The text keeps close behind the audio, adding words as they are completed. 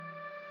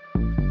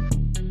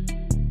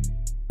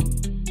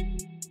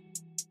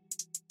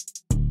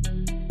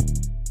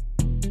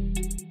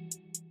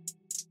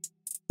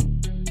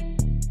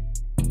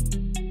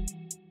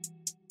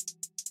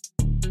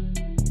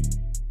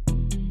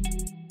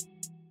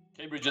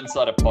Cambridge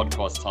Insider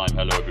Podcast time.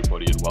 Hello,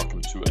 everybody, and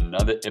welcome to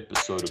another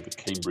episode of the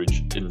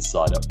Cambridge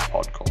Insider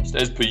Podcast.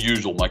 As per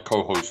usual, my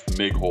co-host,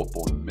 Meg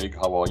Hawthorne. Meg,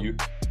 how are you?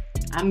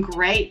 I'm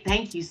great.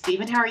 Thank you,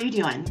 Stephen. How are you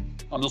doing?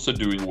 I'm also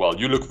doing well.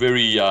 You look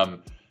very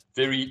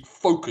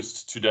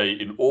focused today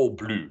in all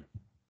blue.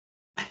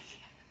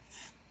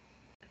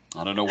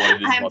 I don't know what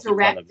it is. I'm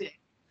directed.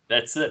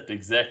 That's it,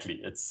 exactly.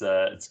 It's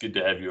good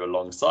to have you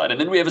alongside. And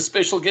then we have a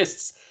special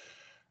guest.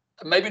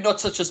 Maybe not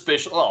such a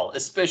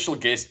special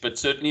guest, but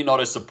certainly not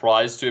a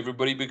surprise to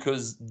everybody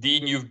because,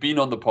 Dean, you've been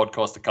on the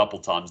podcast a couple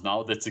times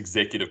now. That's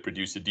executive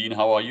producer. Dean,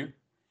 how are you?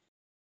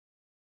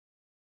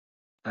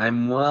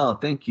 I'm well,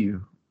 thank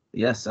you.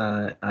 Yes,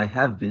 I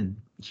have been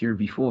here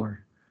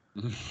before.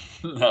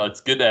 No,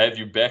 it's good to have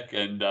you back.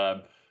 And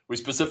we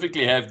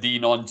specifically have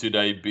Dean on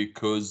today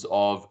because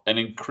of an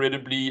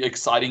incredibly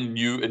exciting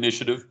new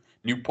initiative,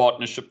 new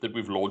partnership that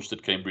we've launched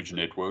at Cambridge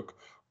Network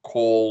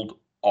called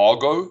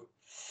Argo.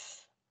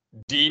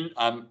 Dean,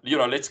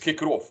 let's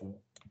kick it off.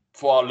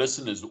 For our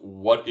listeners,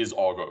 what is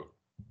Argo?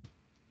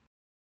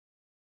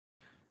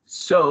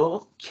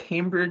 So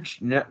Cambridge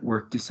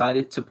Network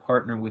decided to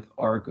partner with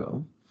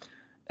Argo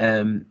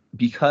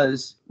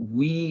because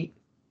we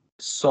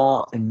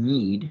saw a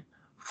need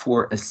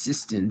for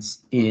assistance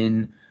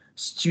in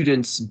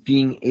students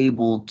being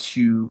able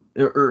to,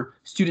 or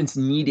students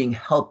needing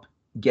help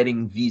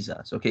getting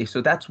visas. Okay,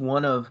 so that's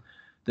one of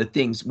the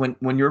things when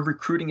you're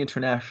recruiting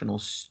international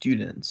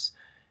students.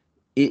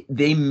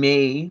 They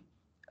may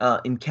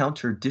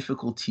encounter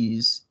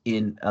difficulties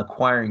in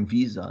acquiring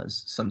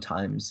visas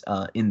sometimes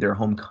in their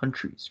home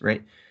countries,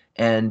 right?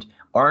 And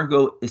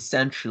Argo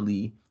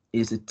essentially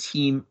is a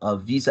team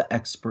of visa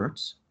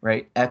experts,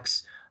 right?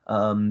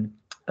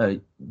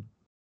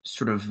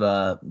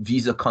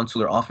 Visa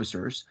consular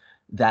officers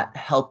that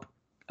help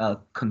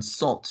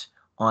consult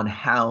on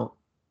how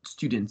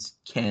students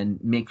can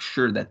make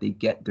sure that they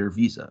get their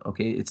visa,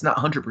 okay? It's not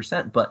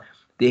 100%, but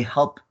they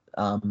help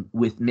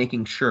with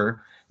making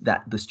sure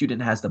that the student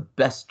has the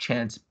best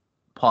chance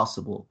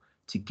possible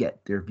to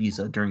get their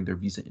visa during their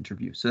visa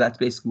interview. So that's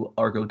basically what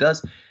Argo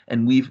does.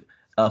 And we've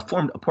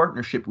formed a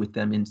partnership with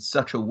them in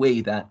such a way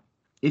that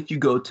if you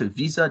go to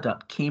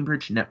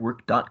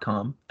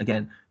visa.cambridgenetwork.com,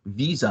 again,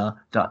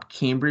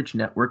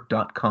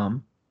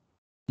 visa.cambridgenetwork.com,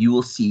 you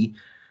will see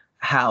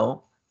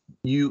how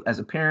you as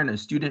a parent, a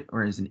student,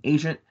 or as an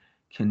agent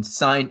can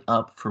sign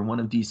up for one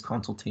of these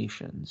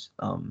consultations.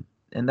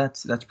 And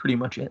that's pretty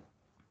much it.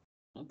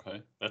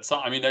 Okay, that's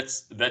something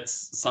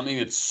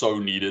that's so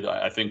needed.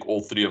 I think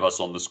all three of us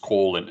on this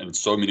call and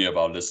so many of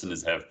our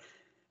listeners have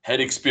had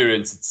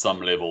experience at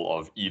some level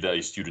of either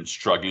a student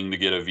struggling to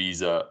get a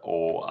visa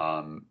or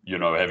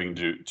having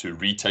to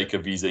retake a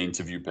visa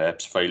interview,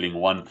 perhaps failing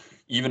one.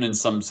 Even in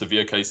some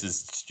severe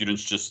cases,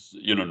 students just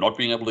not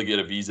being able to get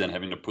a visa and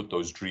having to put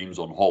those dreams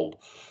on hold.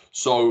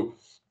 So,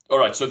 all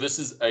right. So this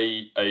is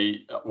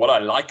what I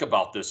like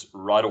about this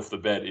right off the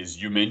bat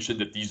is you mentioned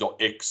that these are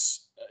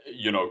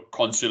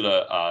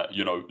consular,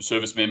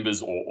 service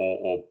members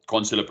or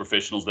consular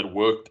professionals that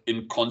worked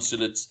in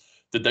consulates.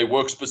 Did they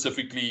work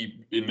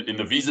specifically in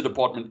the visa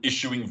department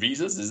issuing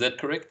visas? Is that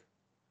correct?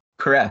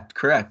 Correct.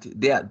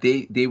 Yeah,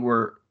 they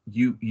were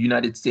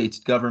United States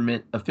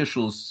government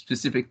officials.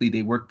 Specifically,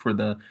 they worked for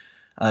the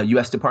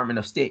U.S. Department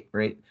of State,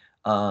 right?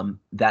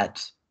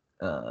 That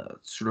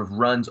sort of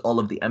runs all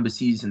of the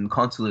embassies and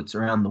consulates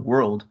around the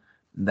world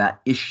that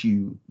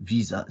issue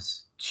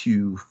visas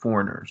to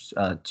foreigners,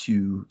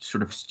 to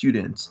sort of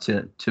students,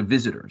 to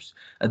visitors.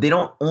 They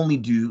don't only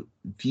do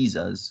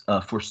visas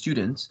for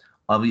students.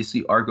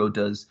 Obviously, Argo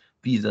does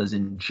visas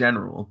in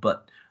general,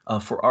 but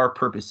for our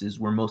purposes,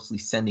 we're mostly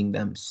sending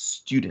them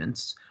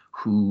students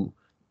who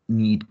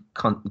need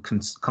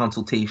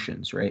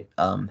consultations, right?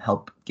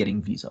 Help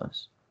getting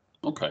visas.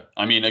 Okay.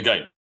 I mean,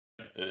 again,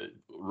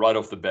 right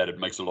off the bat, it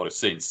makes a lot of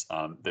sense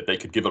that they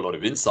could give a lot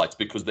of insights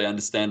because they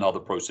understand how the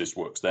process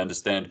works. They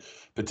understand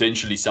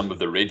potentially some of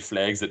the red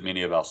flags that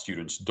many of our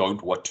students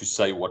don't, what to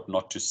say, what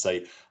not to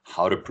say,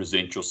 how to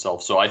present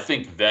yourself. So I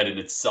think that in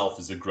itself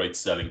is a great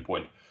selling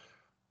point.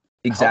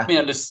 Exactly. Help me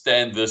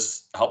understand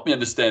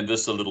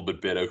this a little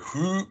bit better.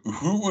 Who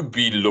would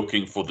be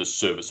looking for this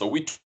service? Are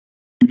we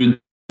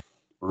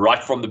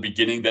right from the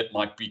beginning that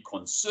might be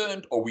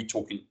concerned? Are we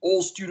talking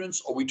all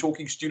students? Are we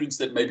talking students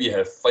that maybe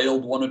have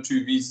failed one or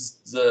two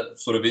visa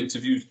sort of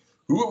interviews?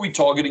 Who are we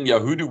targeting here?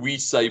 Who do we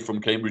say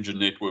from Cambridge and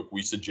Network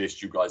we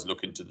suggest you guys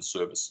look into the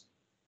service?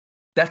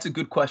 That's a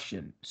good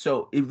question.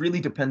 So it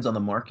really depends on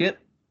the market.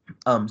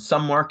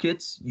 Some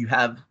markets you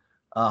have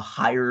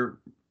higher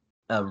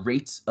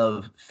rates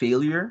of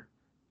failure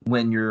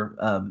when you're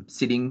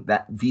sitting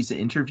that visa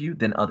interview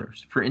than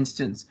others. For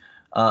instance,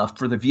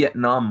 for the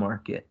Vietnam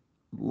market,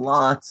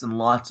 lots and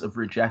lots of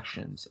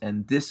rejections.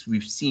 And this,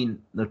 we've seen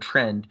the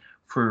trend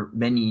for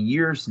many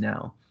years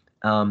now.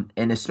 And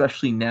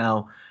especially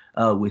now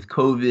with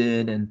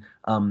COVID and,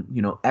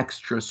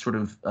 extra sort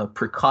of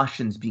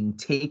precautions being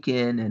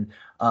taken and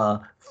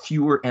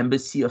fewer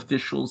embassy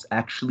officials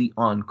actually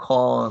on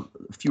call,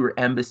 fewer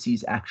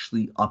embassies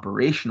actually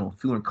operational,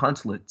 fewer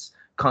consular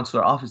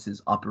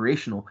offices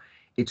operational.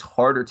 it's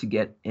harder to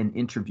get an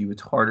interview.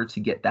 It's harder to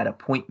get that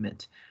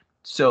appointment.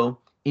 So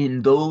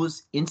in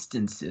those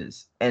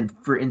instances, and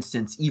for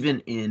instance, even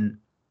in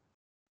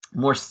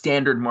more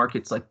standard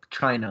markets like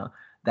China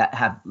that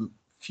have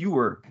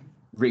fewer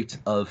rates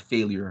of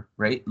failure,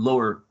 right?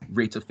 Lower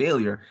rates of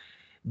failure,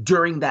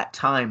 during that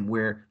time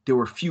where there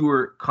were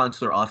fewer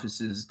consular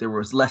offices, there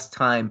was less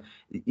time,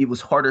 it was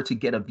harder to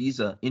get a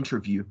visa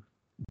interview,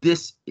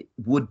 this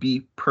would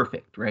be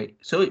perfect, right?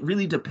 So it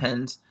really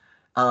depends.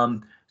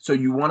 So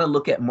you want to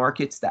look at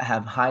markets that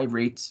have high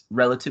rates,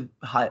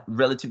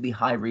 relatively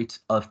high rates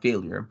of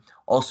failure.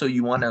 Also,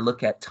 you want to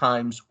look at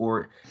times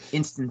or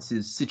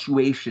instances,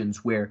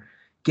 situations where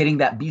getting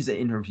that visa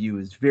interview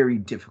is very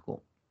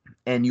difficult,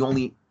 and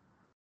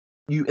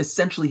you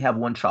essentially have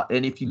one shot.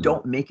 And if you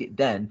don't make it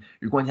then,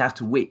 you're going to have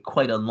to wait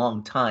quite a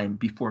long time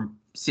before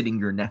sitting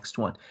your next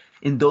one.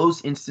 In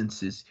those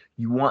instances,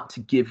 you want to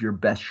give your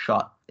best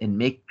shot and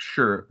make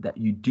sure that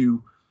you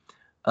do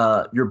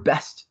your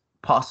best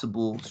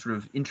possible sort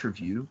of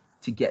interview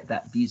to get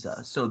that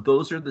visa. So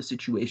those are the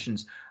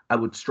situations I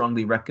would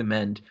strongly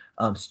recommend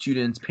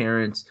students,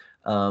 parents,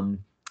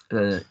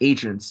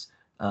 agents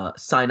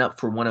sign up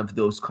for one of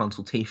those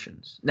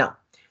consultations. Now,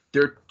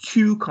 there are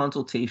two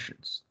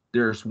consultations.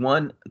 There's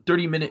one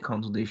 30-minute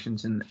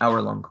consultations and an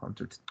hour-long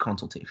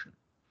consultation.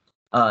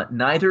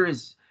 Neither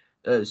is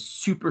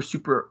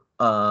super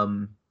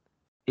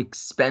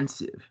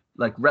expensive.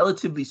 Like,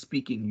 relatively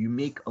speaking, you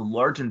make a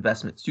large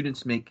investment.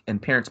 Students make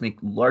and parents make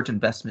large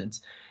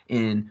investments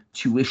in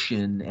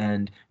tuition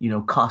and, you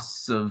know,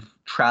 costs of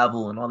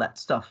travel and all that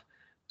stuff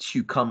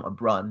to come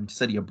abroad and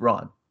study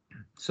abroad.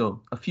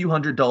 So a few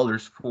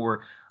 $100s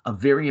for a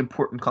very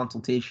important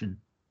consultation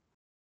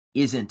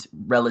isn't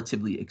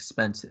relatively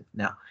expensive.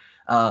 Now,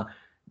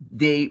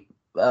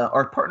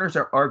 our partners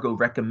at Argo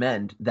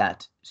recommend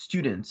that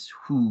students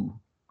who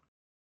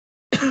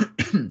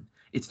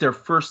it's their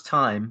first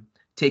time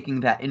taking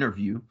that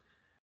interview,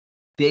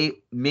 they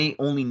may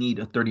only need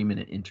a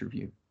 30-minute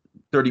interview,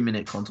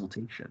 30-minute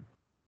consultation.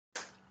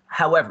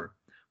 However,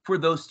 for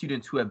those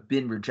students who have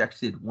been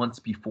rejected once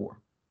before,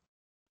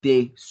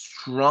 they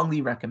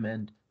strongly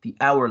recommend the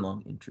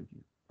hour-long interview.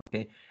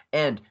 Okay.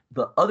 And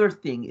the other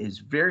thing is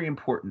very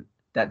important,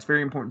 that's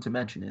very important to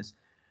mention is,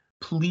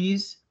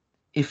 please,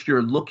 if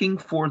you're looking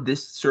for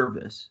this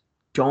service,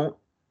 don't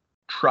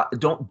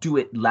do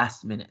it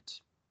last minute.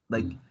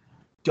 Like,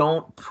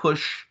 don't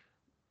push,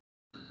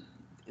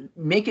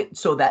 make it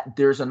so that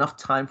there's enough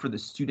time for the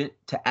student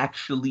to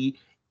actually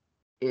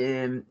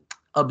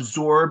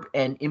absorb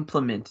and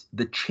implement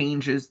the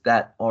changes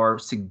that are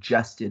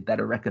suggested,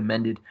 that are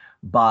recommended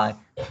by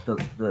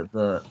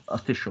the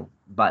official,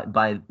 by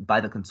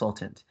the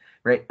consultant,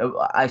 right?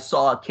 I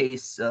saw a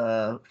case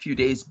a few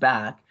days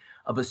back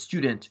of a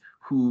student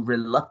who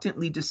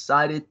reluctantly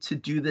decided to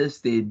do this.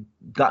 They'd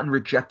gotten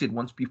rejected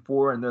once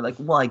before, and they're like,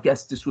 well, I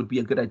guess this would be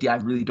a good idea. I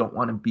really don't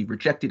want to be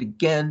rejected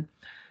again.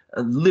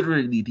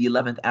 Literally the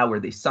 11th hour,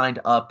 they signed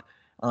up.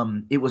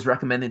 It was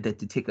recommended that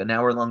they take an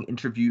hour-long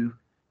interview.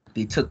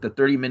 They took the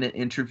 30-minute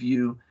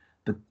interview.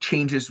 The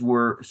changes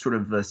were sort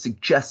of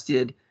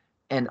suggested,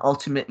 and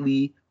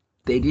ultimately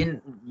they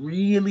didn't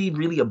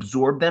really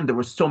absorb them. There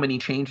were so many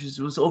changes.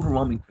 It was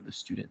overwhelming for the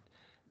student.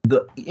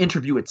 The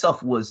interview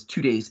itself was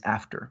 2 days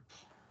after,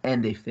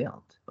 and they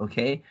failed.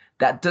 Okay,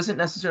 that doesn't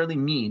necessarily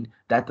mean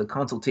that the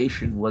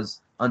consultation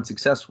was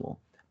unsuccessful,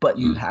 but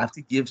you have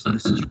to give the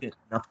student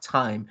enough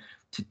time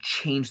to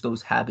change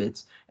those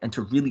habits and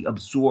to really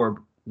absorb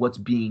what's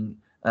being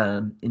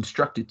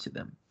instructed to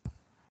them.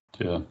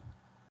 Yeah.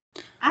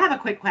 I have a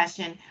quick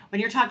question. When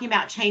you're talking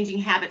about changing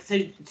habits,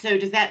 so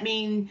does that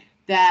mean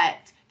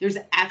that there's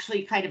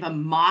actually kind of a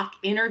mock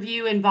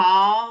interview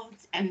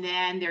involved, and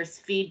then there's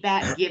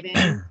feedback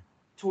given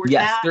towards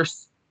that?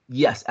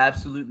 Yes,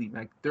 absolutely,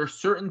 Mike. There are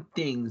certain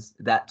things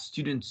that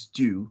students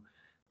do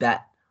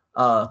that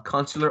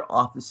consular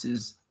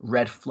offices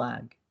red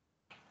flag.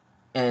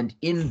 And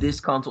in this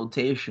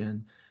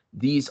consultation,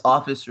 these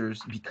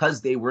officers,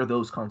 because they were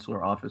those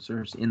consular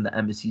officers in the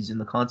embassies and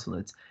the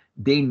consulates,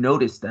 they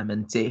notice them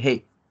and say,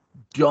 hey,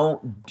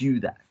 don't do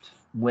that.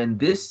 When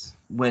this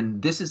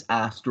is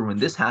asked, or when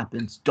this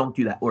happens, don't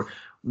do that. Or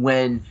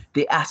when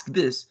they ask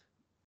this,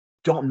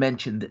 don't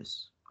mention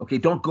this. Okay,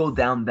 don't go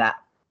down that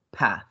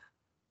path.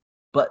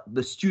 But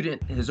the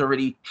student has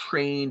already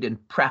trained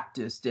and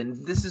practiced,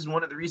 and this is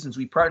one of the reasons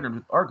we partnered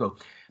with Argo.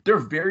 There are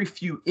very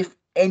few, if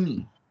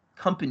any,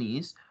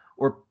 companies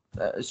or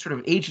sort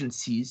of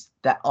agencies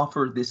that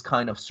offer this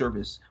kind of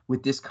service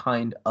with this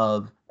kind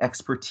of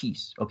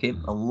expertise. Okay,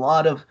 a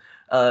lot of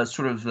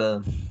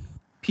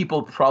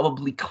people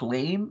probably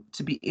claim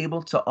to be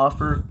able to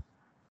offer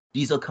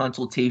visa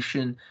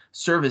consultation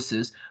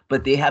services,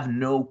 but they have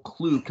no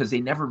clue because they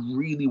never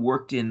really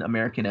worked in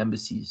American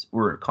embassies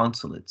or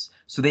consulates.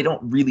 So they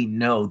don't really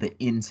know the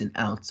ins and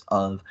outs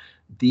of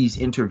these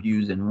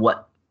interviews and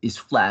what is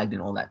flagged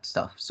and all that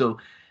stuff. So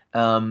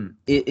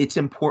it's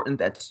important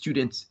that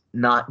students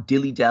not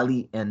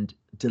dilly-dally and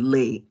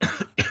delay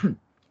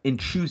in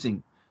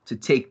choosing to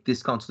take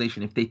this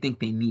consultation if they think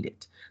they need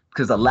it.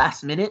 Because the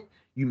last minute,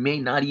 you may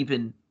not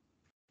even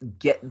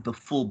get the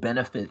full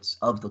benefits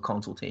of the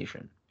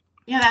consultation.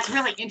 Yeah, that's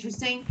really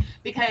interesting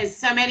because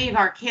so many of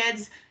our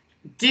kids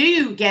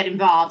do get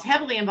involved,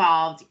 heavily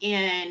involved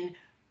in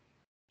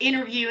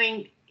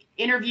interview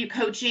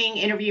coaching,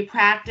 interview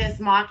practice,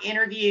 mock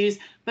interviews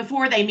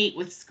before they meet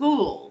with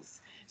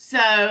schools.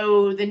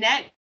 So the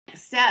next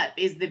step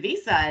is the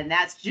visa, and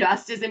that's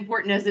just as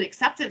important as an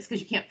acceptance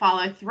because you can't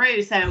follow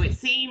through. So it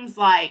seems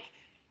like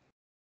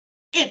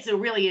it's a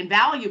really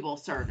invaluable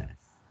service.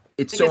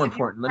 It's so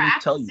important. Let me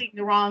tell you. Practicing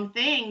the wrong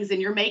things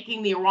and you're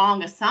making the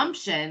wrong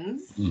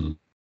assumptions. Mm.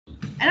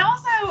 And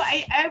also,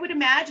 I would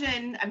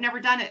imagine, I've never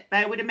done it,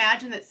 but I would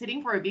imagine that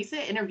sitting for a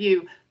visa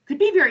interview could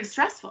be very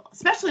stressful,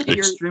 especially if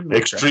you're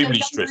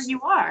extremely stressful.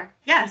 You are,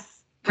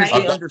 yes. Right?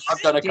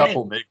 I've done a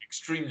couple, Meg,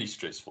 extremely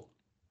stressful.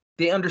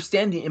 They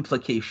understand the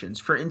implications.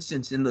 For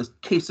instance, in the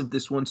case of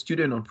this one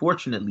student,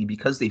 unfortunately,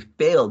 because they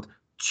failed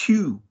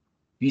 2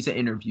 visa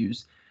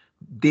interviews,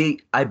 they,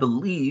 I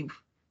believe,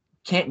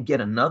 can't get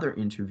another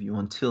interview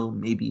until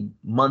maybe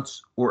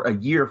months or a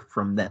year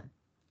from then.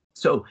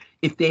 So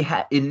if they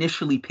had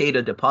initially paid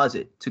a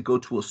deposit to go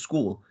to a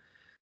school,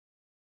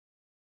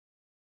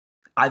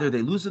 either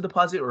they lose the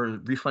deposit or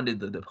refunded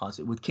the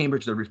deposit. With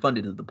Cambridge, they're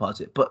refunded the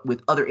deposit. But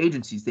with other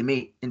agencies, they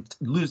may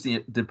lose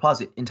the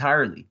deposit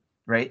entirely,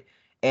 right?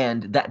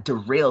 And that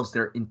derails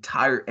their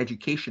entire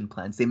education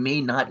plans. They may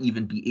not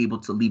even be able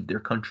to leave their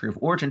country of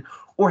origin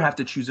or have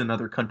to choose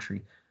another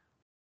country.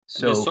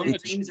 So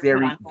it's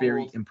very,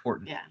 very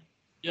important.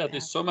 Yeah,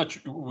 there's so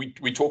much.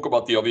 We talk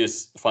about the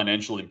obvious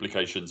financial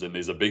implications, and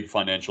there's a big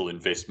financial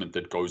investment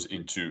that goes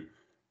into,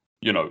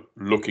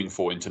 looking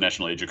for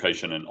international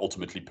education and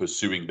ultimately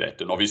pursuing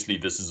that. And obviously,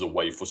 this is a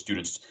way for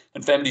students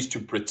and families to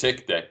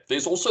protect that.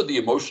 There's also the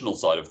emotional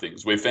side of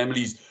things where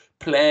families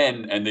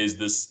plan, and there's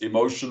this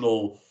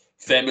emotional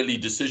family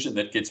decision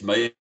that gets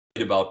made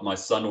about my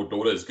son or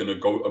daughter is going to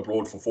go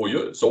abroad for 4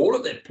 years. So all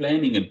of that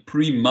planning and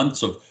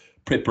months of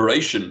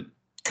preparation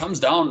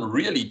comes down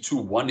really to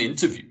one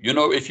interview.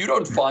 If you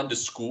don't find a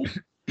school,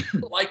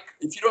 like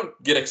if you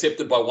don't get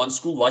accepted by one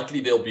school,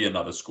 likely there'll be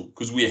another school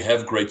because we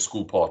have great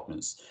school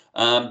partners.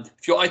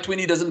 If your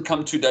I-20 doesn't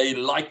come today,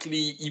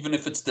 likely even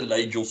if it's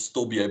delayed, you'll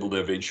still be able to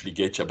eventually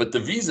get you. But the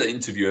visa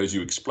interview, as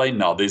you explained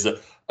now, there's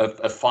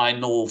a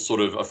final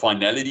sort of a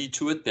finality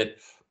to it that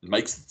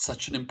makes it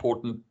such an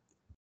important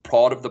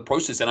part of the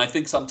process. And I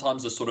think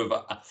sometimes a sort of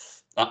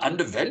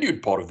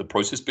undervalued part of the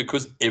process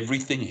because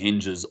everything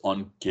hinges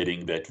on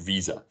getting that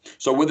visa.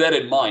 So with that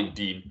in mind,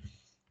 Dean,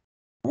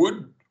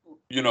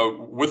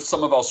 with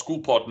some of our school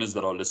partners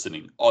that are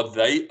listening, are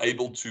they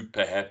able to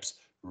perhaps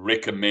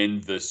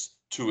recommend this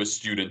to a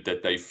student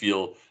that they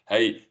feel,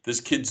 hey,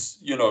 this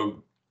kid's,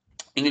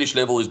 English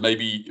level is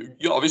maybe,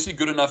 obviously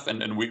good enough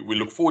and we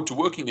look forward to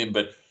working in,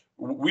 but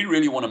we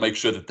really want to make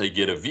sure that they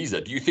get a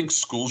visa. Do you think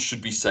schools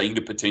should be saying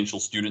to potential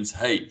students,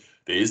 hey,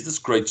 there is this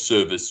great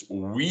service.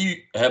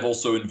 We have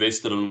also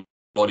invested a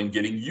lot in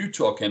getting you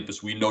to our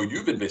campus. We know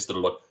you've invested a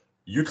lot.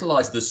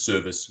 Utilize this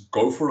service.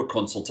 Go for a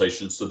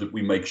consultation so that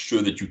we make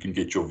sure that you can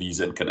get your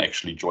visa and can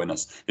actually join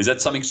us. Is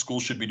that something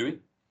schools should be doing?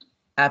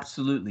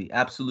 Absolutely,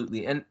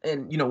 absolutely. And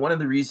one of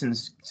the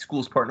reasons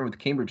schools partner with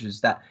Cambridge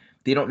is that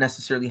they don't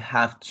necessarily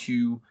have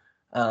to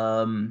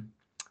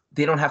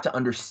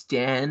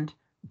understand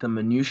the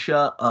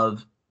minutia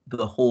of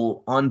the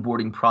whole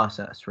onboarding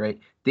process, right?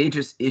 They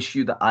just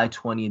issue the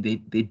I-20,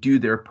 they do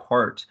their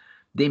part.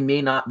 They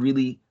may not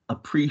really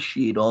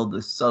appreciate all the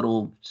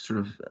subtle sort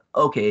of,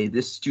 okay,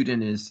 this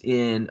student is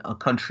in a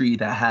country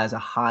that has a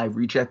high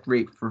reject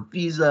rate for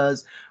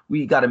visas.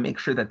 We got to make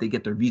sure that they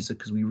get their visa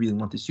because we really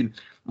want the student.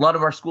 A lot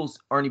of our schools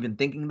aren't even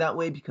thinking that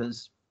way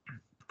because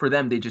for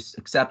them, they just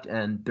accept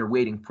and they're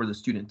waiting for the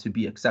student to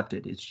be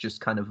accepted. It's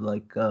just kind of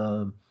like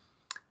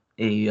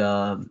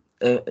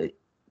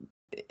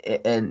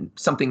and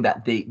something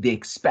that they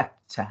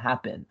expect to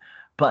happen.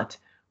 But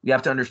we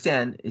have to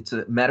understand it's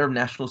a matter of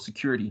national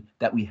security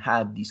that we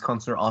have these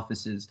consular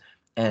offices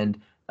and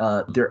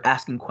they're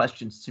asking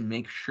questions to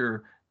make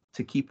sure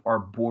to keep our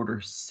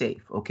borders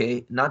safe,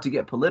 okay? Not to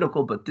get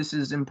political, but this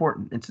is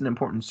important. It's an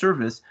important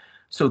service.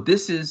 So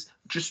this is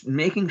just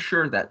making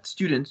sure that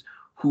students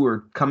who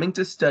are coming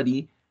to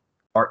study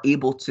are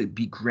able to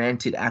be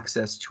granted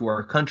access to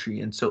our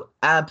country. And so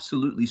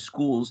absolutely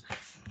schools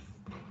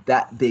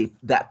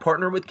that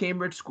partner with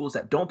Cambridge, schools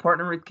that don't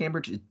partner with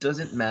Cambridge, it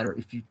doesn't matter.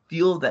 If you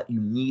feel that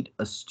you need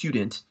a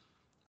student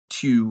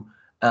to,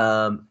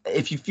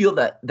 if you feel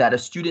that a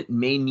student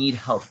may need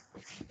help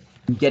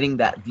in getting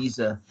that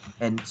visa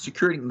and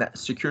securing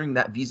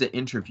that visa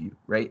interview,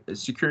 right?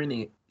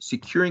 Securing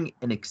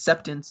an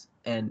acceptance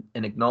and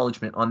an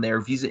acknowledgement on their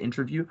visa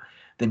interview,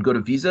 then go to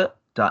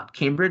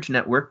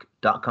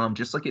visa.cambridgenetwork.com,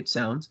 just like it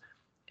sounds,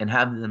 and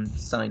have them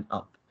sign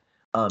up.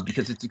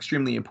 Because it's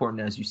extremely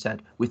important, as you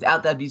said.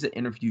 Without that visa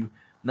interview,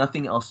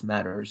 nothing else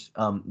matters.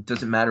 It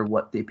doesn't matter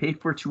what they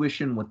paid for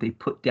tuition, what they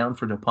put down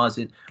for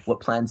deposit, what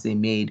plans they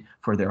made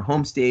for their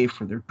homestay,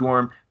 for their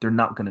dorm. They're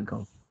not going to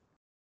go.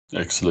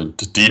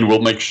 Excellent. Dean,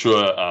 we'll make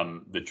sure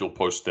that you'll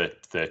post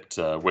that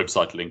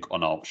website link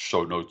on our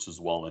show notes as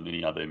well, and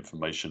any other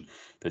information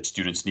that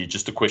students need.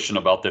 Just a question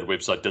about that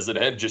website. Does it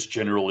have just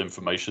general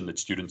information that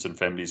students and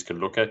families can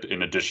look at,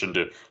 in addition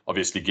to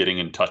obviously getting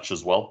in touch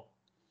as well?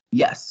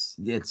 Yes,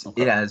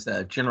 it has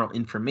general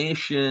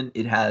information.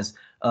 It has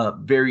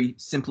very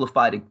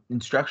simplified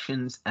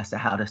instructions as to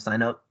how to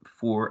sign up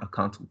for a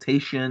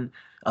consultation.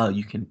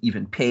 You can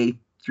even pay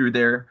through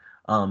there.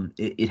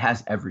 It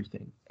has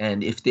everything.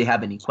 And if they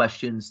have any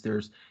questions,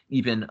 there's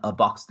even a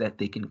box that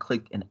they can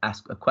click and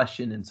ask a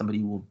question, and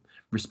somebody will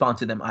respond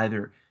to them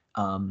either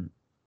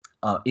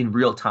in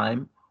real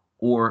time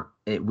or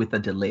with a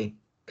delay.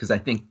 Because I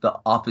think the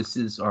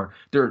offices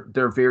there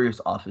are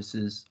various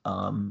offices,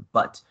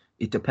 but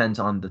it depends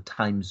on the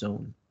time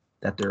zone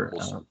that they're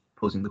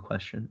posing the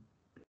question.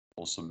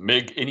 Awesome.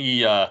 Meg,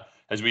 any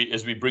as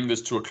we bring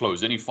this to a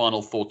close, any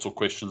final thoughts or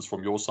questions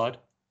from your side?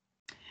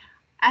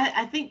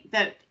 I think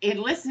that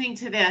in listening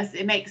to this,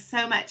 it makes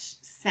so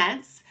much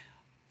sense.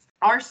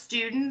 Our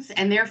students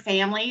and their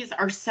families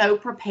are so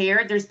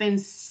prepared. There's been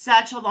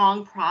such a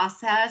long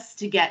process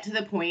to get to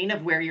the point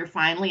of where you're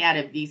finally at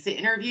a visa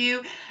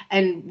interview.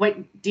 And what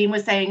Dean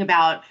was saying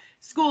about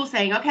school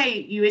saying, okay,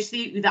 you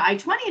issue the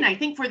I-20. And I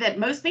think for that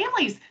most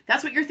families,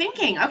 that's what you're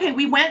thinking. Okay,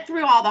 we went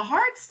through all the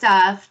hard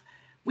stuff.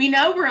 We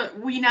know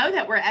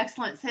that we're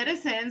excellent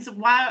citizens.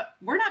 Why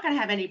we're not going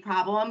to have any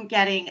problem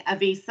getting a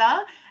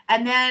visa.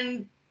 And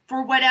then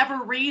for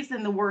whatever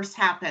reason, the worst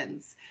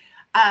happens.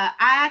 I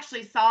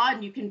actually saw,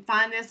 and you can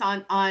find this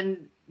on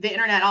the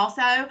internet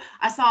also,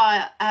 I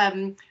saw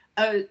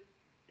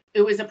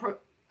it was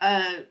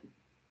a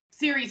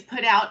series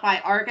put out by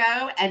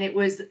Argo, and it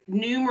was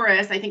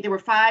numerous. I think there were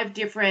 5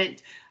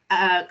 different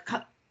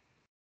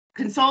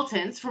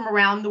consultants from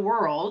around the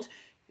world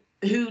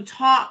who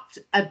talked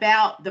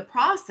about the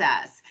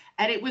process.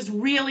 And it was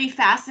really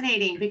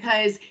fascinating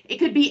because it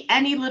could be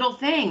any little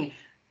thing.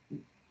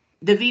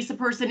 The visa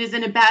person is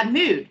in a bad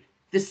mood.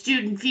 The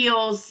student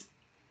feels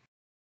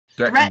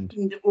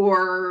threatened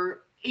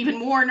or even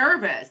more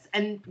nervous,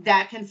 and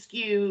that can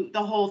skew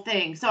the whole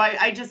thing. So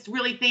I just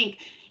really think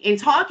in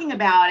talking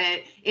about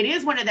it, it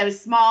is one of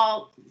those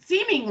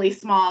seemingly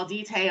small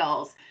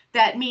details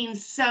that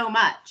means so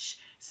much.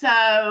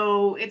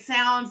 So it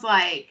sounds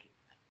like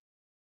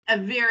a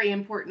very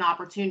important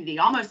opportunity,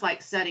 almost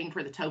like studying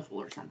for the TOEFL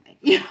or something.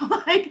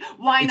 Like,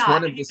 why not?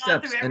 One of the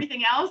steps. Through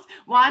everything else,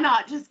 why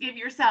not just give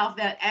yourself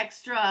that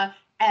extra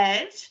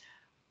edge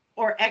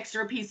or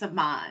extra peace of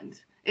mind?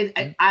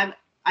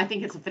 I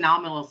think it's a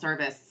phenomenal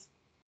service.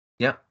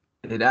 Yeah,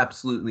 it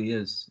absolutely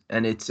is.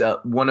 And it's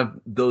one of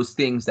those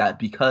things that,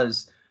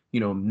 because,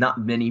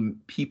 not many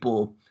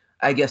people,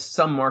 I guess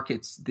some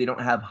markets, they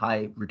don't have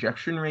high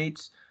rejection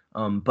rates.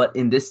 But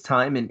in this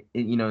time and,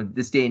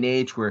 this day and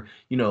age where,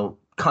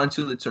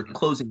 consulates are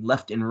closing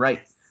left and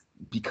right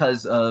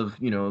because of,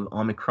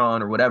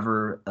 Omicron or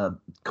whatever,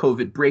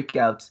 COVID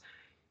breakouts,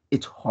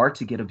 it's hard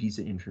to get a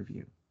visa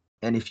interview.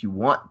 And if you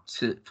want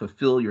to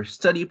fulfill your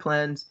study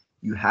plans,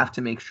 you have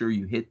to make sure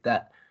you hit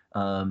that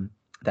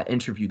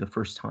interview the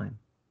first time.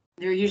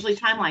 There are usually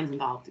timelines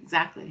involved.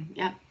 Exactly.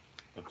 Yeah.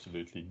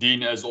 Absolutely.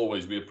 Dean, as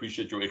always, we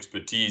appreciate your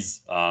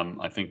expertise.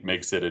 I think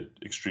Meg said it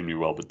extremely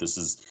well, but this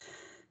is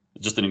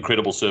just an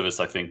incredible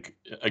service. I think,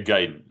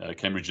 again,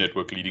 Cambridge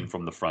Network leading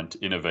from the front,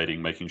 innovating,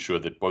 making sure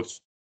that both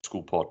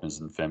school partners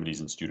and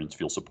families and students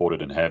feel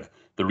supported and have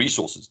the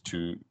resources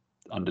to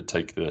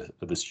undertake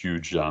this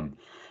huge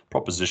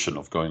proposition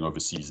of going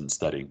overseas and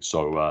studying.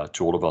 So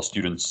to all of our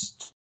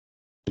students,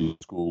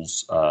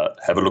 schools,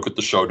 have a look at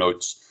the show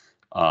notes.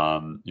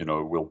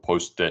 We'll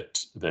post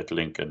that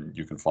link, and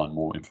you can find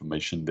more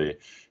information there.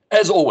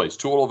 As always,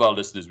 to all of our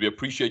listeners, we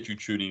appreciate you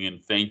tuning in.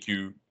 Thank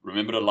you.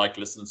 Remember to like,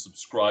 listen,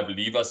 subscribe,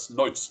 leave us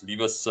notes, leave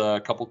us a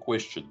couple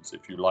questions.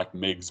 If you like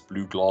Meg's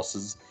blue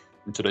glasses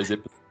in today's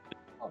episode,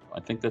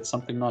 I think that's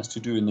something nice to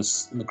do in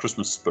the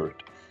Christmas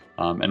spirit.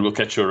 And we'll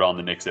catch you around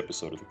the next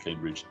episode of the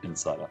Cambridge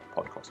Insider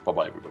Podcast.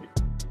 Bye-bye, everybody.